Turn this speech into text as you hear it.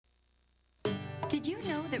Did you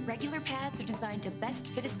know that regular pads are designed to best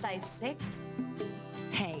fit a size 6?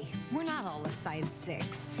 Hey, we're not all a size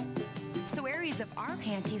 6. So areas of our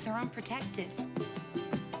panties are unprotected.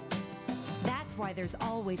 That's why there's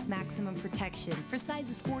always maximum protection for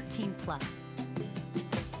sizes 14 plus.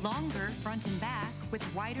 Longer front and back with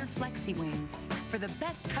wider flexi wings for the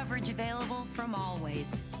best coverage available from Always.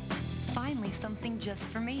 Finally, something just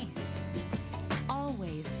for me.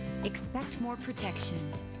 Always expect more protection.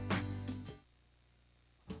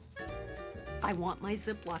 I want my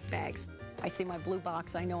Ziploc bags. I see my blue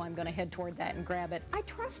box, I know I'm going to head toward that and grab it. I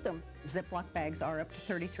trust them. Ziploc bags are up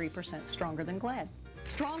to 33% stronger than Glad.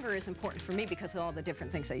 Stronger is important for me because of all the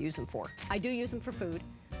different things I use them for. I do use them for food,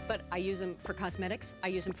 but I use them for cosmetics, I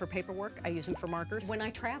use them for paperwork, I use them for markers. When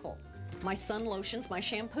I travel, my sun lotions, my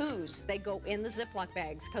shampoos, they go in the Ziploc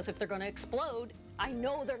bags because if they're going to explode, I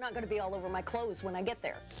know they're not going to be all over my clothes when I get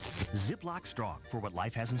there. Ziploc Strong for what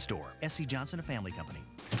life has in store. S.C. Johnson, a family company.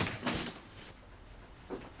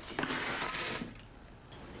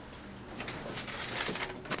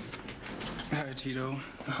 Hi, Tito.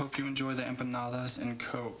 I hope you enjoy the empanadas and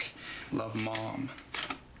Coke. Love, Mom.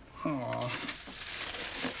 Aw.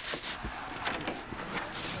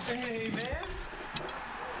 Hey, man.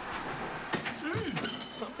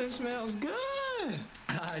 Something smells good.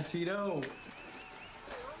 Hi, Tito.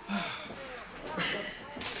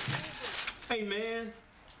 Hey, man.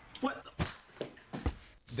 What?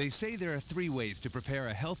 They say there are 3 ways to prepare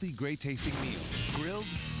a healthy, great-tasting meal. Grilled,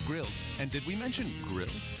 grilled, and did we mention grilled?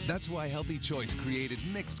 That's why Healthy Choice created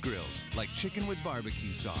mixed grills, like chicken with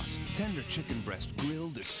barbecue sauce, tender chicken breast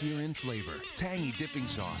grilled to sear in flavor, tangy dipping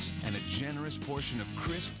sauce, and a generous portion of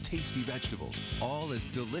crisp, tasty vegetables, all as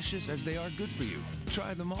delicious as they are good for you.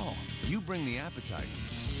 Try them all. You bring the appetite.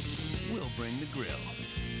 We'll bring the grill.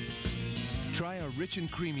 Try our rich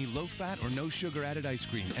and creamy low-fat or no-sugar added ice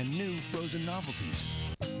cream and new frozen novelties.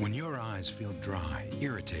 When your eyes feel dry,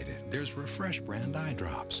 irritated, there's Refresh brand eye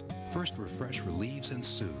drops. First, Refresh relieves and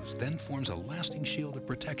soothes, then forms a lasting shield of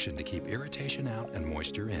protection to keep irritation out and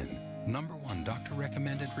moisture in. #1 doctor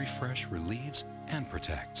recommended Refresh relieves and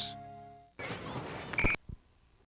protects.